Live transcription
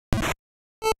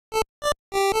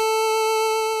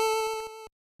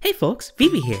folks,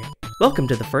 Phoebe here. Welcome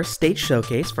to the first stage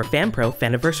showcase for FanPro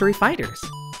Fanniversary Fighters.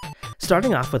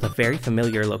 Starting off with a very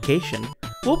familiar location,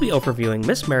 we'll be overviewing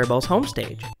Miss Maribel's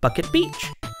homestage, Bucket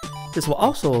Beach. This will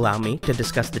also allow me to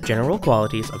discuss the general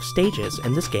qualities of stages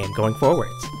in this game going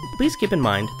forwards. Please keep in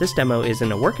mind, this demo is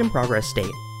in a work-in-progress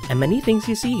state, and many things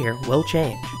you see here will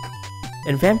change.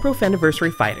 In FanPro Fanniversary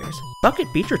Fighters,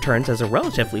 Bucket Beach returns as a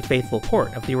relatively faithful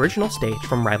port of the original stage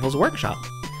from Rivals Workshop.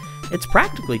 It's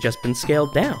practically just been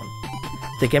scaled down.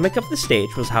 The gimmick of the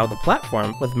stage was how the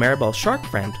platform with Maribel's shark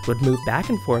friend would move back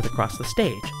and forth across the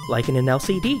stage, like in an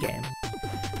LCD game.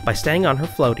 By standing on her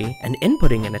floaty and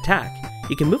inputting an attack,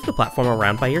 you can move the platform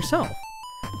around by yourself.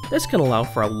 This can allow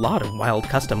for a lot of wild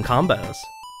custom combos.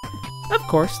 Of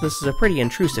course, this is a pretty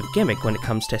intrusive gimmick when it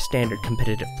comes to standard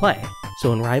competitive play,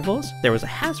 so in Rivals, there was a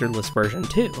hazardless version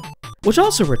too, which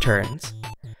also returns.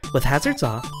 With hazards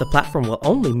off, the platform will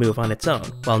only move on its own,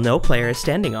 while no player is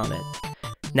standing on it.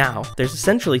 Now, there's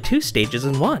essentially two stages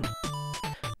in one.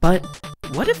 But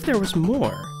what if there was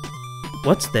more?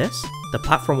 What's this? The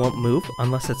platform won't move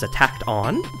unless it's attacked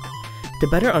on? To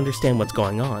better understand what's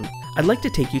going on, I'd like to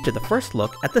take you to the first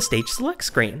look at the stage select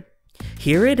screen.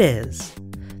 Here it is.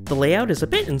 The layout is a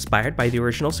bit inspired by the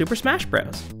original Super Smash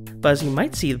Bros., but as you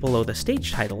might see below the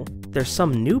stage title, there's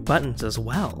some new buttons as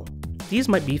well. These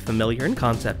might be familiar in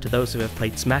concept to those who have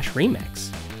played Smash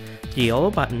Remix. The yellow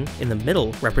button in the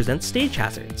middle represents stage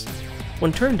hazards.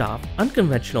 When turned off,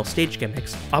 unconventional stage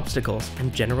gimmicks, obstacles,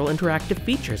 and general interactive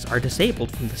features are disabled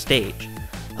from the stage,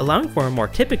 allowing for a more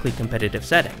typically competitive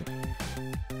setting.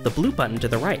 The blue button to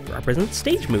the right represents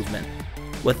stage movement.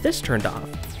 With this turned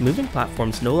off, moving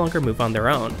platforms no longer move on their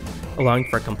own, allowing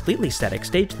for a completely static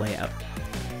stage layout.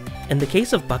 In the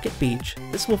case of Bucket Beach,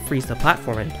 this will freeze the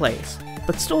platform in place,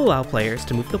 but still allow players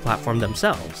to move the platform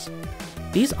themselves.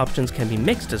 These options can be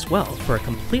mixed as well for a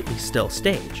completely still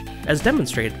stage, as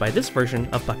demonstrated by this version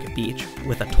of Bucket Beach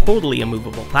with a totally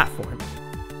immovable platform.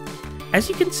 As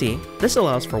you can see, this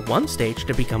allows for one stage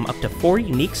to become up to 4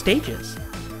 unique stages.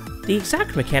 The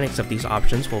exact mechanics of these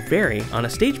options will vary on a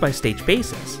stage-by-stage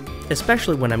basis,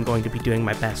 especially when I'm going to be doing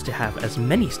my best to have as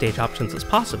many stage options as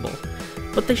possible,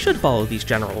 but they should follow these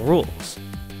general rules.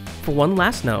 For one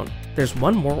last note, there's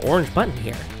one more orange button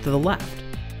here, to the left.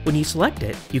 When you select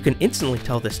it, you can instantly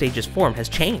tell the stage's form has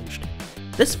changed.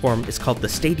 This form is called the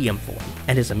Stadium form,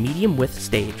 and is a medium-width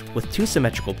stage with 2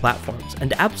 symmetrical platforms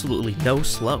and absolutely no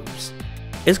slopes.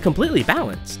 It's completely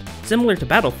balanced, similar to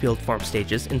Battlefield form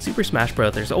stages in Super Smash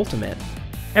Bros. Ultimate.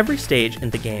 Every stage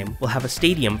in the game will have a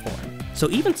Stadium form, so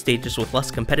even stages with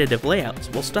less competitive layouts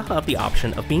will still have the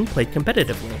option of being played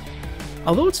competitively.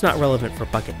 Although it's not relevant for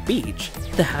Bucket Beach,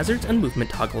 the hazards and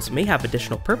movement toggles may have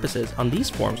additional purposes on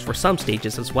these forms for some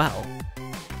stages as well.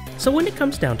 So when it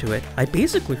comes down to it, I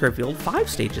basically revealed 5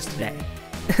 stages today.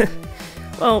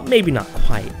 Well, maybe not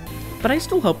quite, but I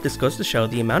still hope this goes to show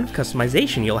the amount of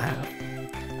customization you'll have.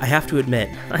 I have to admit,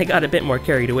 I got a bit more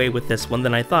carried away with this one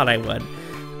than I thought I would,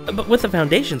 but with the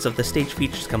foundations of the stage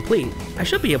features complete, I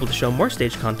should be able to show more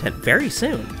stage content very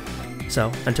soon.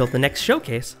 So, until the next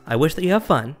showcase, I wish that you have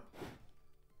fun.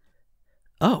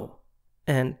 Oh,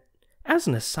 and as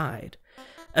an aside,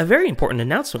 a very important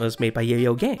announcement was made by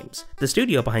Yo-Yo Games, the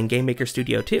studio behind Game Maker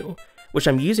Studio 2, which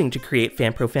I'm using to create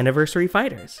FanPro Fanniversary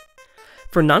Fighters.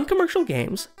 For non-commercial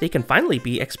games, they can finally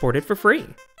be exported for free.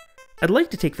 I'd like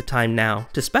to take the time now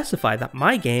to specify that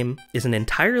my game is an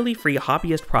entirely free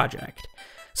hobbyist project,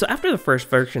 so after the first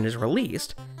version is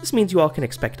released, this means you all can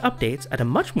expect updates at a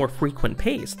much more frequent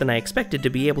pace than I expected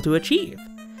to be able to achieve.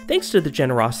 Thanks to the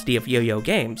generosity of Yo-Yo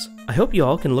Games, I hope you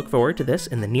all can look forward to this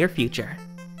in the near future.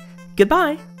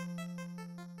 Goodbye!